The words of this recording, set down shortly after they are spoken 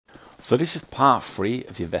So this is part 3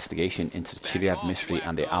 of the investigation into the Chiliad mystery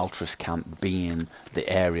and the Altruist camp being the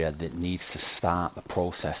area that needs to start the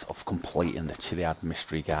process of completing the Chiliad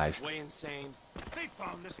mystery, guys.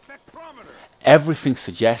 Everything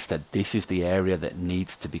suggests that this is the area that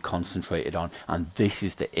needs to be concentrated on, and this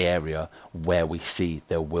is the area where we see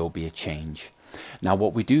there will be a change. Now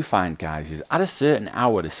what we do find, guys, is at a certain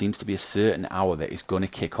hour, there seems to be a certain hour that is going to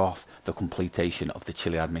kick off the completion of the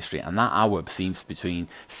Chiliad mystery, and that hour seems between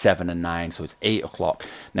 7 and 9, so it's 8 o'clock.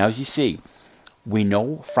 Now as you see, we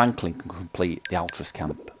know Franklin can complete the Altruist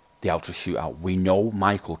camp, the Altruist shootout. We know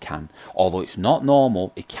Michael can, although it's not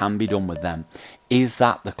normal, it can be done with them. Is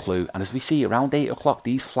that the clue? And as we see, around 8 o'clock,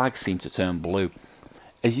 these flags seem to turn blue.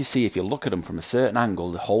 As you see, if you look at them from a certain angle,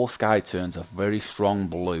 the whole sky turns a very strong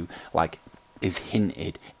blue, like is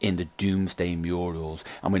hinted in the Doomsday murals,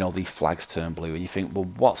 and we know these flags turn blue, and you think, well,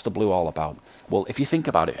 what's the blue all about? Well, if you think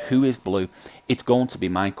about it, who is blue? It's going to be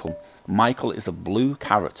Michael. Michael is a blue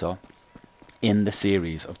character in the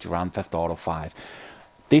series of Grand Theft Auto 5.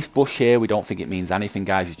 This bush here, we don't think it means anything,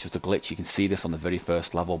 guys. It's just a glitch. You can see this on the very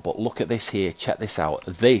first level, but look at this here. Check this out.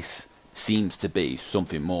 This seems to be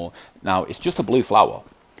something more. Now, it's just a blue flower,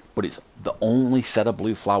 but it's the only set of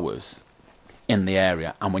blue flowers in the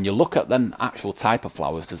area, and when you look at them actual type of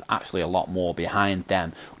flowers, there's actually a lot more behind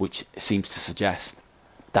them, which seems to suggest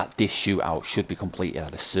that this shootout should be completed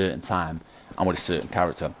at a certain time and with a certain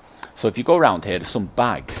character. So if you go around here, there's some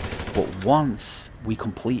bags, but once we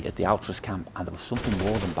completed the Altruist camp, and there was something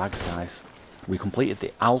more than bags, guys. We completed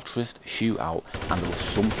the Altruist shootout, and there was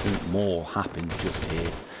something more happened just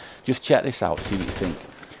here. Just check this out, see what you think.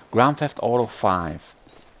 Grand Theft Auto 5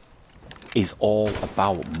 is all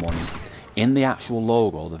about money. In the actual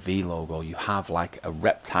logo, the V logo, you have like a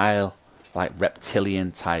reptile, like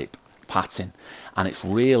reptilian type pattern, and it's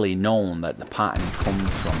really known that the pattern comes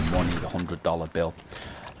from money, the $100 bill.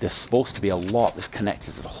 There's supposed to be a lot that's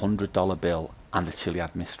connected to the $100 bill and the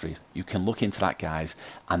Chiliad mystery. You can look into that, guys,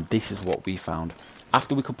 and this is what we found.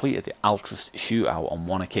 After we completed the Altruist shootout on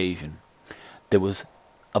one occasion, there was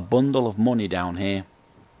a bundle of money down here.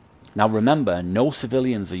 Now remember, no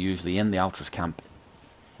civilians are usually in the Altruist camp.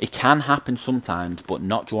 It can happen sometimes, but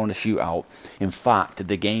not during a shootout. In fact,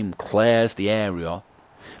 the game clears the area,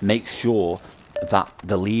 makes sure that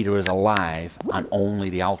the leader is alive, and only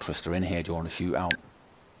the Altruists are in here during a shootout.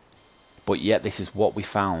 But yet this is what we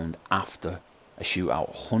found after a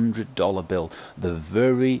shootout. $100 bill, the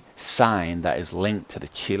very sign that is linked to the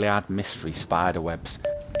Chiliad mystery spiderwebs.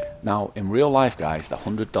 Now in real life, guys, the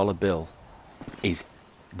 $100 bill is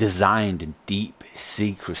designed in deep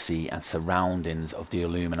secrecy and surroundings of the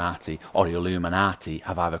Illuminati, or the Illuminati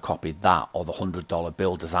have either copied that, or the $100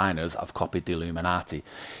 bill designers have copied the Illuminati.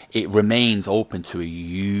 It remains open to a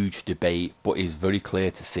huge debate, but is very clear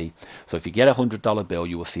to see. So if you get a $100 bill,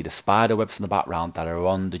 you will see the spider webs in the background that are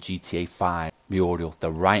on the GTA 5 mural.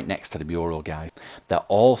 They're right next to the mural, guys. They're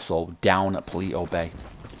also down at Paleto Bay.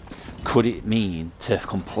 Could it mean to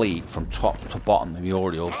complete from top to bottom the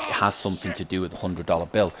mural? It has something to do with the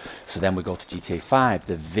 $100 bill. So then we go to GTA 5.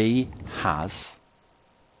 The V has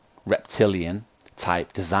reptilian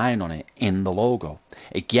type design on it in the logo.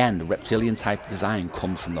 Again, the reptilian type design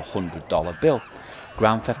comes from the $100 bill.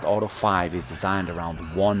 Grand Theft Auto 5 is designed around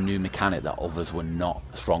one new mechanic that others were not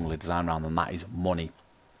strongly designed around, and that is money.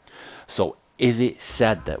 So is it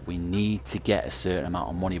said that we need to get a certain amount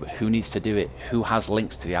of money, but who needs to do it? Who has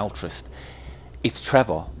links to the Altruist? It's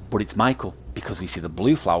Trevor, but it's Michael, because we see the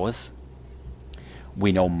blue flowers.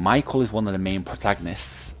 We know Michael is one of the main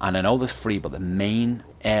protagonists, and I know there's 3, but the main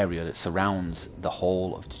area that surrounds the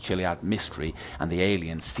whole of the Chiliad mystery and the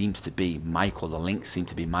aliens seems to be Michael. The links seem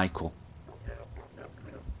to be Michael.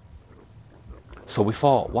 So we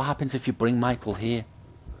thought, what happens if you bring Michael here?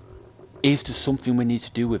 Is there something we need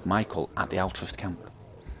to do with Michael at the Altruist camp?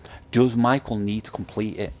 Does Michael need to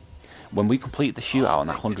complete it? When we completed the shootout and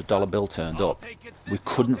that $100 bill turned up, we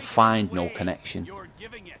couldn't find no connection.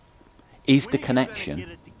 Is the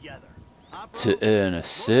connection to earn a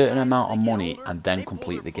certain amount of money and then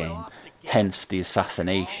complete the game? Hence the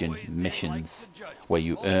assassination missions, where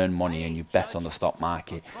you earn money and you bet on the stock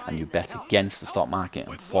market, and you bet against the stock market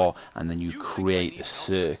and fall, and then you create the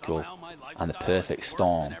circle and the perfect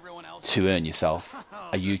storm to earn yourself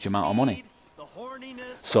a huge amount of money.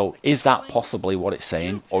 So is that possibly what it's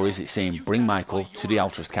saying, or is it saying bring Michael to the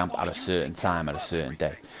Altruist camp at a certain time, at a certain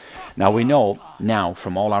day? Now we know now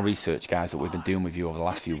from all our research, guys, that we've been doing with you over the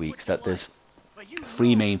last few weeks, that there's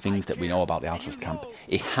 3 main things that we know about the Altruist camp.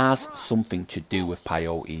 It has something to do with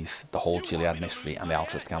peyotes, the whole Chiliad mystery and the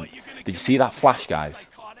Altruist camp. Did you see that flash, guys?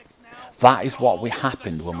 That is what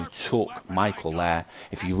happened when we took Michael there.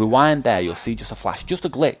 If you rewind there, you'll see just a flash, just a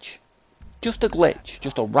glitch. Just a glitch,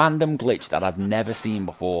 just a random glitch that I've never seen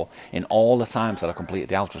before in all the times that I completed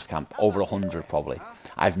the Altruist camp, over 100 probably.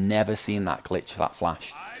 I've never seen that glitch, that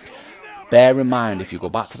flash. Bear in mind, if you go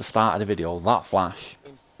back to the start of the video, that flash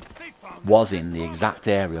was in the exact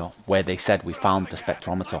area where they said we found the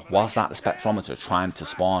spectrometer. Was that the spectrometer trying to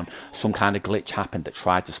spawn? Some kind of glitch happened that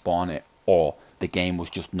tried to spawn it, or the game was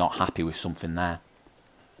just not happy with something there.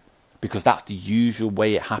 Because that's the usual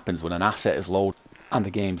way it happens when an asset is loaded and the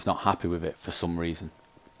game's not happy with it for some reason.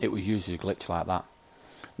 It will usually glitch like that.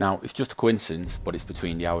 Now, it's just a coincidence, but it's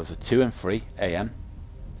between the hours of 2 and 3 AM.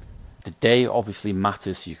 The day obviously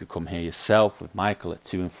matters, so you could come here yourself with Michael at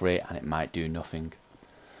 2 and 3 and it might do nothing.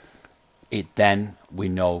 It then, we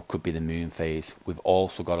know, could be the moon phase. We've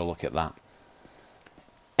also got to look at that.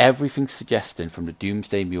 Everything's suggesting from the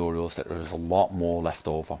Doomsday murals that there is a lot more left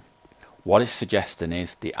over. What it's suggesting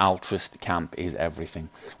is the Altruist camp is everything.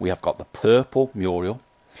 We have got the purple mural.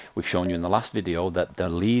 We've shown you in the last video that the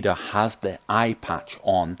leader has the eye patch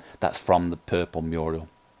on that's from the purple mural.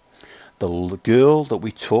 The girl that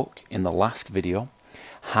we took in the last video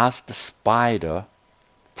has the spider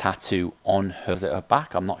tattoo on her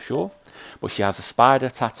back, I'm not sure, but she has a spider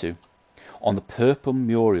tattoo. On the purple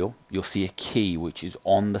mural you'll see a key which is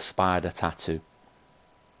on the spider tattoo,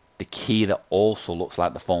 the key that also looks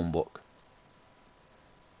like the phone book.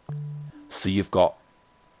 So you've got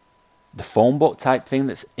the phone book type thing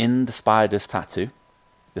that's in the spider's tattoo,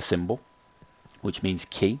 the symbol, which means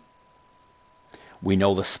key. We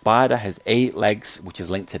know the spider has 8 legs, which is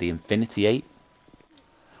linked to the Infinity 8.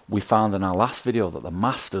 We found in our last video that the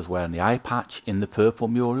master's wearing the eye patch in the purple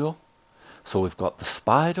mural. So we've got the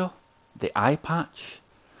spider, the eye patch.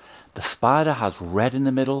 The spider has red in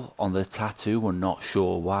the middle on the tattoo. We're not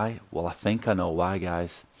sure why. Well, I think I know why,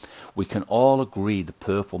 guys. We can all agree the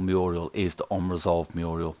purple mural is the unresolved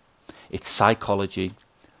mural. It's psychology.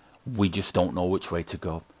 We just don't know which way to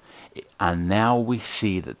go. And now we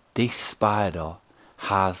see that this spider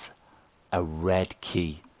has a red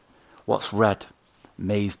key. What's red?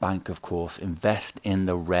 Maze Bank, of course. Invest in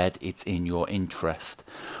the red. It's in your interest.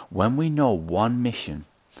 When we know one mission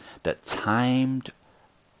that timed,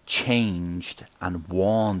 changed and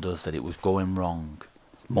warned us that it was going wrong,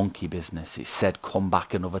 monkey business, it said come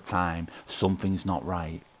back another time, something's not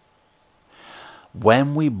right.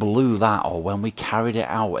 When we blew that, or when we carried it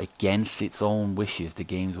out against its own wishes, the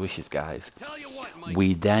game's wishes, guys,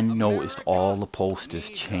 we then noticed all the posters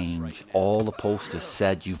changed. All the posters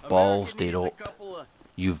said you've ballsed it up,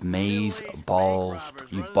 you've maze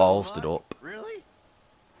ballsed, you've ballsed it up.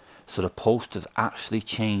 So the posters actually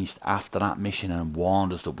changed after that mission and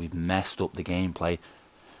warned us that we've messed up the gameplay.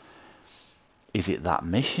 Is it that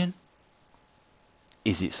mission?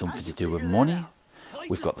 Is it something to do with money?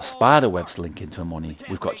 We've got the spider webs linking to money.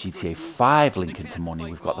 We've got GTA 5 linking to money.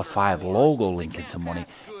 We've got the 5 logo linking to money.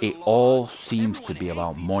 It all seems to be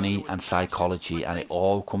about money and psychology, and it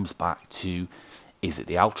all comes back to, is it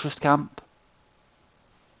the Altruist camp?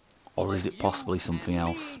 Or is it possibly something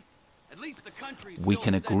else? We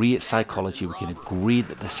can agree it's psychology. We can agree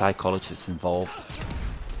that the psychologist is involved.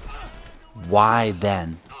 Why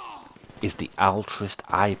then is the Altruist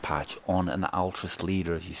eye patch on an Altruist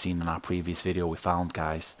leader, as you've seen in our previous video we found,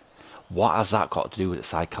 guys? What has that got to do with the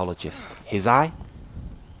psychologist? His eye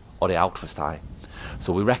or the Altruist eye?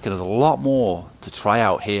 So we reckon there's a lot more to try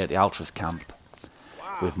out here at the Altruist camp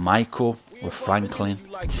with Michael, with Franklin,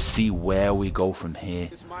 to see where we go from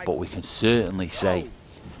here. But we can certainly say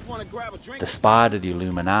the spider, the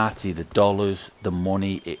Illuminati, the dollars, the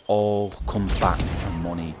money, it all comes back to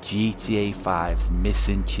money. GTA 5's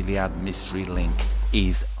missing Chiliad mystery link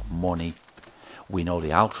is money. We know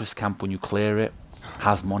the Altruist camp, when you clear it,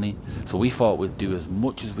 has money. So we thought we'd do as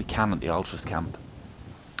much as we can at the Altruist camp.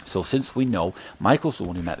 So since we know Michael's the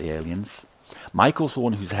one who met the aliens, Michael's the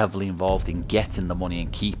one who's heavily involved in getting the money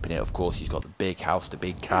and keeping it. Of course, he's got the big house, the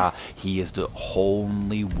big car. He is the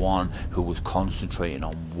only one who was concentrating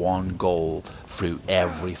on one goal through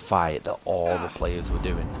every fight that all the players were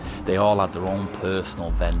doing. They all had their own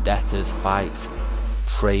personal vendettas, fights,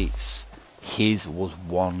 traits. His was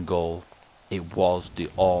one goal. It was the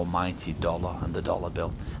almighty dollar and the dollar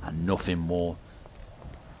bill, and nothing more.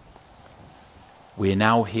 We are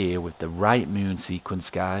now here with the right moon sequence,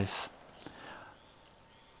 guys.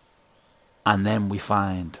 And then we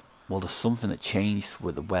find, well, there's something that changed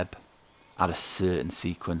with the web at a certain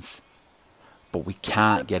sequence. But we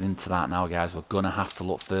can't get into that now, guys. We're going to have to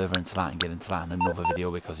look further into that and get into that in another video,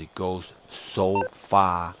 because it goes so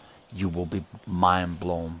far. You will be mind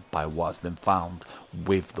blown by what's been found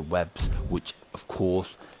with the webs, which of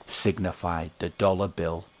course signify the dollar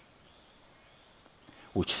bill,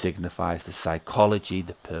 which signifies the psychology,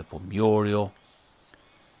 the purple muriel,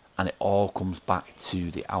 and it all comes back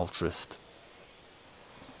to the altruist.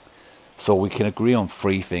 So we can agree on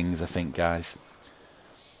three things, I think, guys.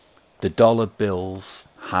 The dollar bills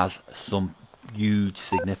has some huge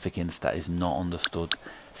significance that is not understood.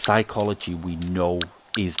 Psychology, we know,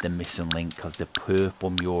 is the missing link, because the purple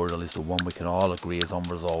mural is the one we can all agree is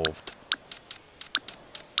unresolved.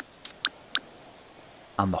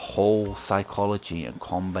 And the whole psychology and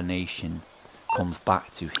combination comes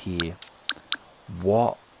back to here.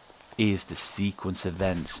 What is the sequence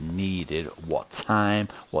events needed, what time,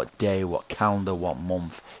 what day, what calendar, what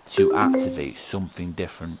month to activate something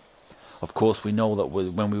different? Of course, we know that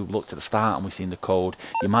when we looked at the start and we seen the code,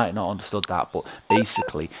 you might not understood that, but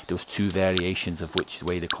basically there was two variations of which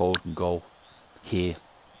way the code can go here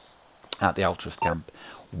at the altruist camp.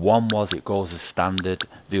 One was it goes as standard,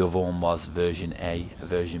 the other one was version A,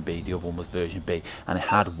 version B, the other one was version B, and it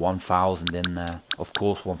had 1000 in there. Of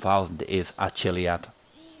course, 1000 is a Chiliad.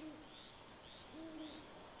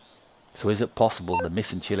 So is it possible the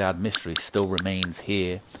missing Chiliad mystery still remains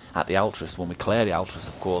here at the altruist? When we clear the altruist,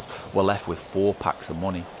 of course, we're left with 4 packs of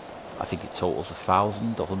money. I think it totals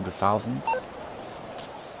 1,000, 100,000.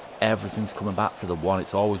 Everything's coming back to the one.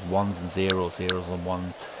 It's always ones and zeros, zeros and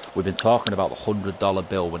ones. We've been talking about the $100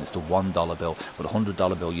 bill when it's the $1 bill, but the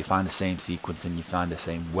 $100 bill, you find the same sequence and you find the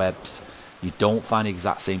same webs. You don't find the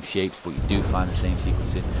exact same shapes, but you do find the same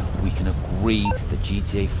sequencing. We can agree that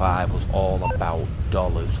GTA 5 was all about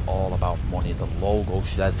dollars, all about money. The logo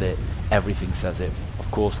says it, everything says it. Of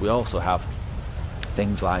course, we also have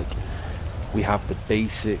things like, we have the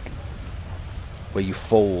basic, where you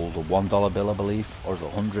fold a $1 bill, I believe, or is it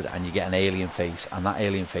 100, and you get an alien face, and that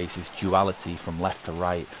alien face is duality from left to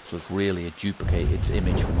right, so it's really a duplicated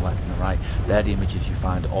image from the left and the right. They're the images you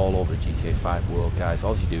find all over the GTA 5 world, guys.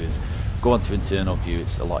 All you do is go into internal view,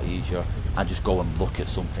 it's a lot easier, and just go and look at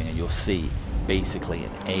something and you'll see basically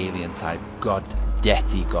an alien type god,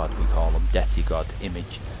 deity god, we call them, deity god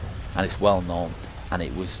image, and it's well known, and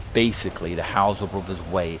it was basically the Hauser brothers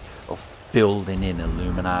way of building in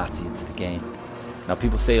Illuminati into the game. Now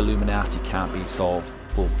people say Illuminati can't be solved,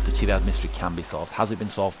 but the Chiliad mystery can be solved. Has it been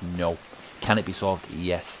solved? No. Can it be solved?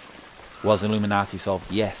 Yes. Was Illuminati solved?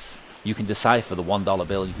 Yes. You can decipher the $1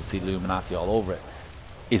 bill, you can see Illuminati all over it.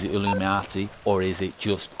 Is it Illuminati, or is it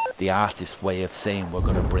just the artist's way of saying we're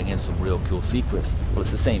going to bring in some real cool secrets? Well,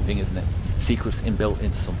 it's the same thing, isn't it? Secrets inbuilt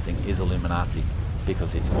into something is Illuminati,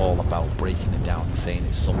 because it's all about breaking it down and saying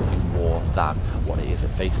it's something more than what it is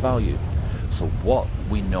at face value. So what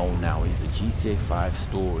we know now is the GTA 5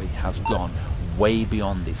 story has gone way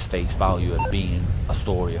beyond its face value of being a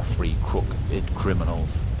story of 3 crooked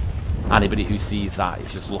criminals. Anybody who sees that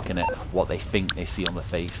is just looking at what they think they see on the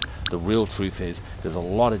face. The real truth is there's a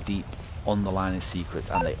lot of deep underlying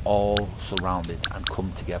secrets, and they all surrounded and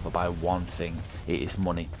come together by one thing. It is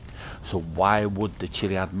money. So why would the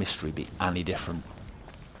Chiliad mystery be any different?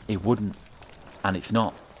 It wouldn't, and it's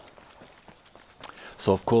not.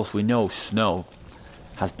 So of course we know snow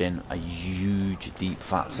has been a huge deep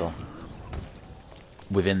factor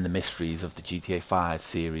within the mysteries of the GTA 5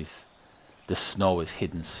 series. The snow is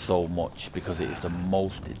hidden so much because it is the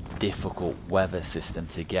most difficult weather system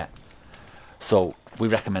to get. So we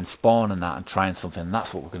recommend spawning that and trying something, and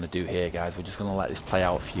that's what we're going to do here, guys. We're just going to let this play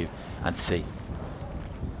out for you and see.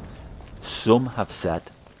 Some have said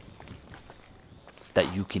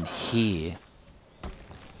that you can hear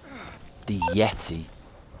the Yeti,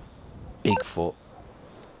 Bigfoot,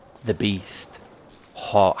 the Beast,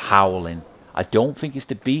 howling. I don't think it's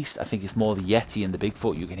the Beast, I think it's more the Yeti and the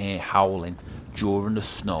Bigfoot you can hear howling during the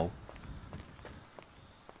snow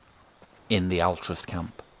in the altruist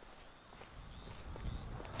camp.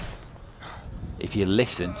 If you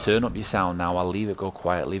listen, turn up your sound now, I'll leave it go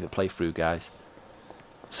quiet, leave it play through, guys.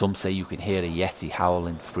 Some say you can hear a Yeti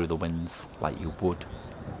howling through the winds like you would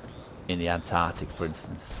in the Antarctic, for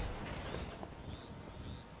instance.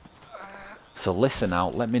 So listen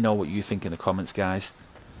out, let me know what you think in the comments, guys.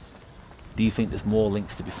 Do you think there's more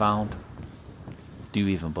links to be found? Do you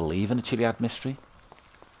even believe in the Chiliad mystery?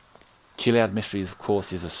 Chiliad mysteries, of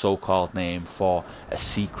course, is a so-called name for a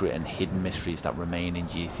secret and hidden mysteries that remain in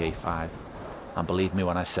GTA 5. And believe me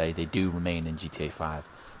when I say they do remain in GTA 5.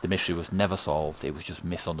 The mystery was never solved, it was just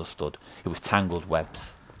misunderstood. It was tangled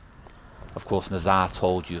webs. Of course, Nazar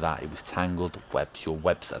told you that it was tangled webs. Your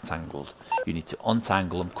webs are tangled. You need to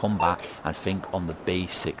untangle them, come back, and think on the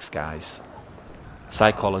basics, guys.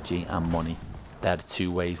 Psychology and money. They're the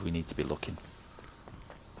 2 ways we need to be looking.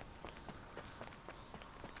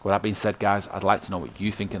 With that being said, guys, I'd like to know what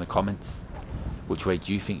you think in the comments. Which way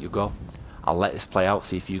do you think you go? I'll let this play out,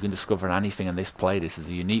 see if you can discover anything in this play. This is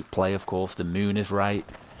a unique play, of course. The moon is right,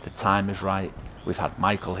 the time is right. We've had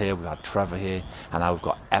Michael here, we've had Trevor here, and now we've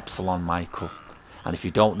got Epsilon Michael. And if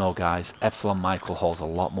you don't know, guys, Epsilon Michael holds a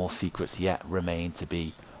lot more secrets yet remain to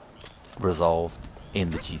be resolved in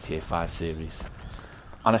the GTA 5 series.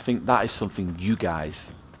 And I think that is something you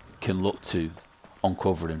guys can look to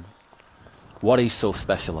uncovering. What is so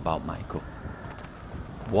special about Michael?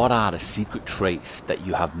 What are the secret traits that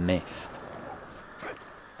you have missed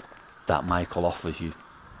that Michael offers you?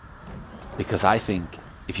 Because I think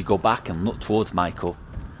if you go back and look towards Michael,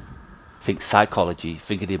 think psychology,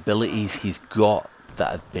 think of the abilities he's got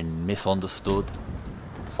that have been misunderstood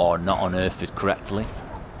or not unearthed correctly,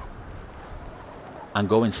 and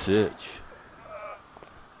go in search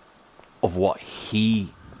of what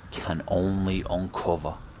he can only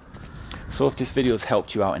uncover. So if this video has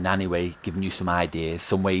helped you out in any way, given you some ideas,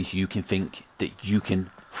 some ways you can think that you can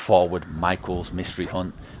forward Michael's mystery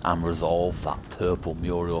hunt and resolve that purple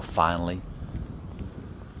mural finally,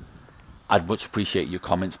 I'd much appreciate your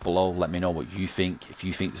comments below. Let me know what you think. If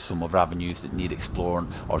you think there's some other avenues that need exploring,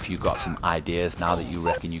 or if you've got some ideas now that you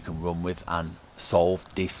reckon you can run with and solve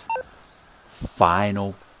this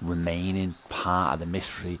final remaining part of the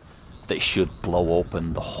mystery that should blow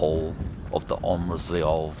open the whole of the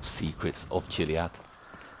unresolved secrets of Chiliad.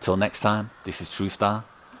 Till next time, this is TrueStar,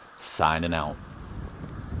 signing out.